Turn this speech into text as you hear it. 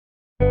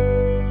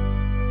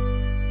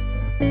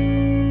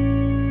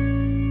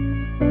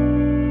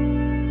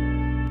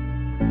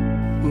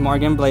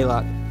Morgan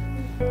Blaylock.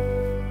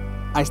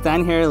 I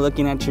stand here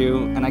looking at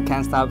you and I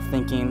can't stop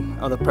thinking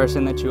of the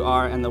person that you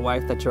are and the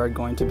wife that you are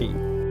going to be.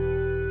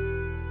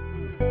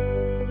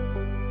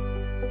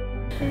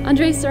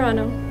 Andres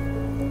Serrano.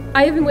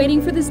 I have been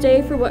waiting for this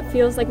day for what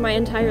feels like my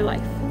entire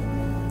life.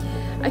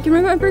 I can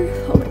remember,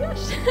 oh my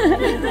gosh.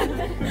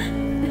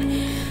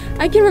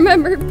 I can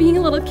remember being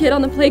a little kid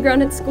on the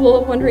playground at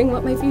school wondering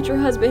what my future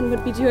husband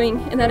would be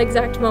doing in that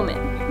exact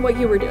moment, what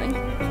you were doing.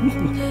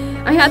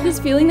 I had this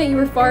feeling that you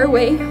were far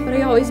away, but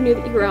I always knew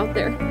that you were out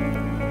there.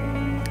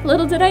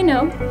 Little did I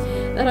know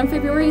that on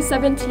February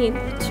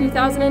 17th,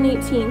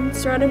 2018,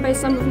 surrounded by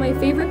some of my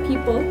favorite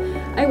people,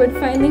 I would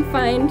finally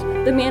find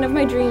the man of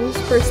my dreams,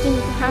 bursting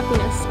with the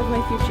happiness of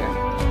my future.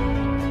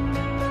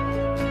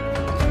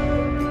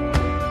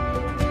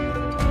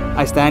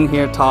 I stand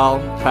here tall,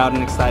 proud,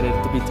 and excited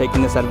to be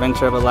taking this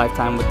adventure of a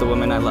lifetime with the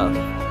woman I love.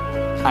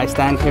 I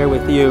stand here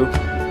with you,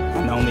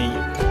 and only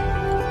you.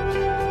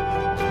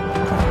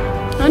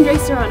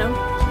 Andres Serrano,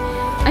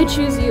 I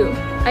choose you.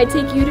 I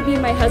take you to be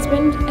my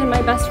husband and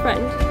my best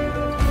friend.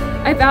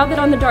 I vow that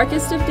on the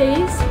darkest of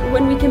days,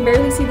 when we can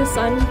barely see the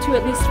sun, to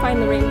at least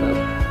find the rainbow.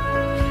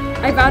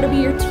 I vow to be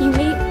your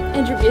teammate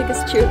and your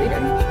biggest cheerleader.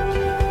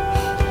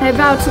 I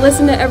vow to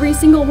listen to every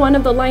single one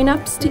of the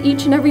lineups to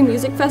each and every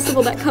music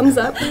festival that comes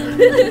up.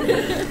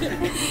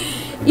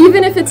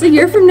 Even if it's a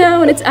year from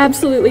now and it's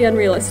absolutely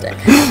unrealistic.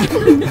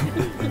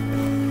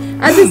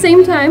 At the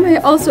same time, I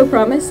also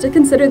promise to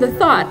consider the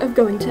thought of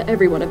going to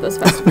every one of those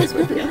festivals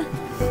with you.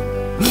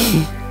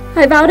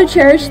 I vow to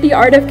cherish the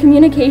art of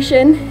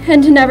communication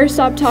and to never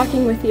stop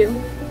talking with you.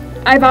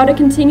 I vow to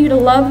continue to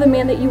love the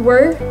man that you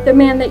were, the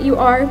man that you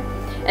are,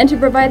 and to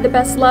provide the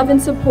best love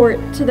and support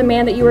to the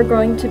man that you are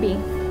growing to be.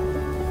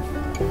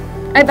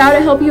 I vow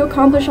to help you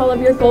accomplish all of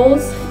your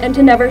goals and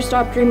to never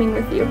stop dreaming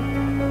with you.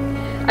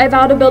 I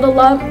vow to build a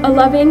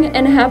loving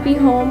and happy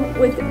home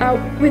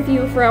with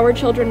you for our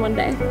children one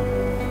day.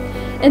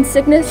 In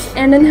sickness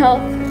and in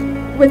health,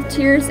 with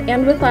tears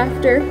and with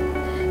laughter,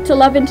 to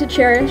love and to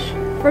cherish,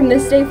 from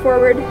this day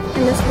forward,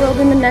 in this world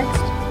and the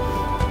next,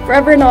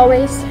 forever and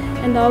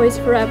always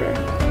forever.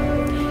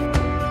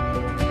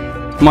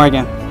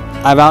 Morgan,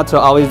 I vow to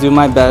always do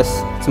my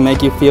best to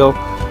make you feel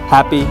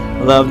happy,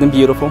 loved, and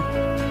beautiful.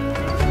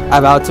 I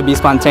vow to be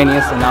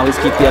spontaneous and always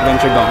keep the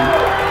adventure going.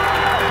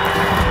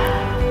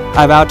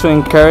 I vow to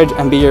encourage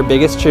and be your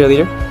biggest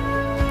cheerleader.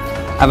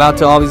 I vow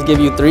to always give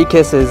you 3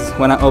 kisses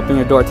when I open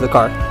your door to the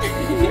car.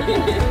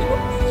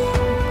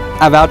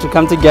 I vow to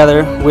come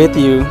together with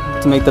you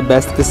to make the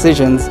best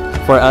decisions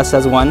for us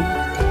as one.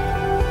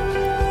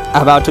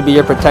 I vow to be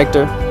your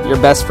protector, your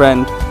best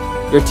friend,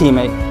 your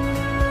teammate,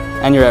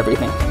 and your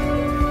everything.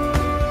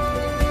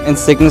 In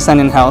sickness and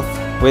in health,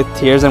 with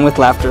tears and with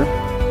laughter,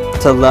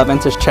 to love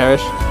and to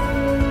cherish,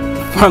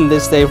 from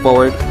this day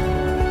forward,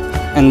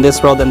 in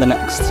this world and the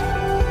next,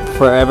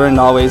 forever and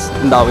always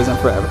and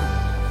forever.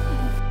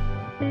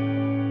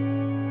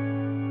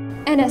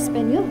 En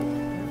español.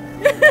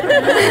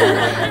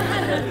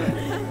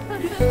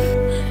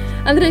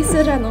 Andres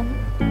Serrano.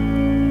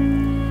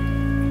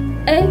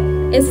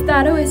 He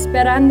estado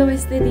esperando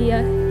este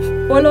día,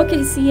 por lo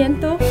que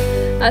siento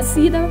ha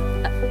sido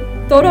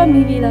toda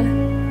mi vida.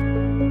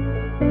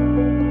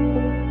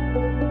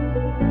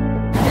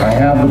 I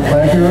have the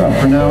pleasure of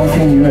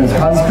pronouncing you as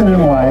husband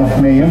and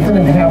wife. May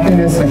infinite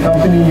happiness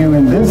accompany you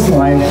in this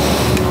life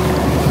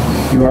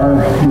you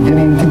are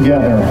beginning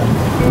together.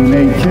 You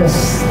may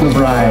kiss the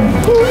bride.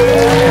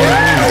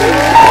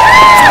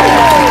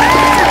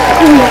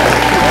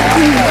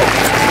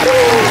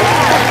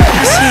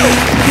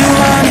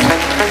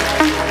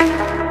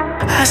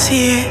 I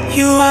see it,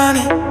 you want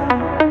it.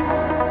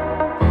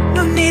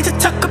 No need to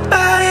talk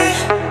about it.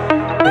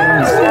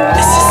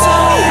 This is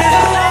all you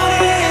ever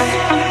wanted.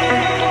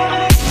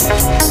 This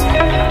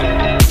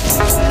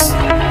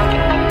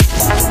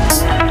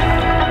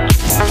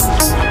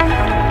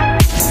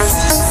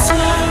is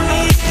all we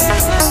ever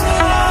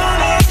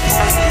wanted.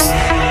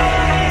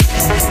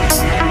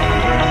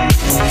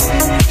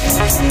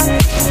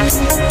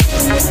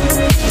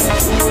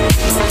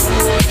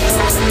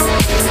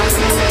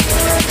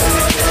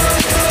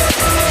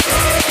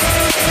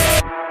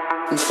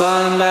 I'm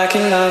falling back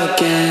in love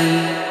again.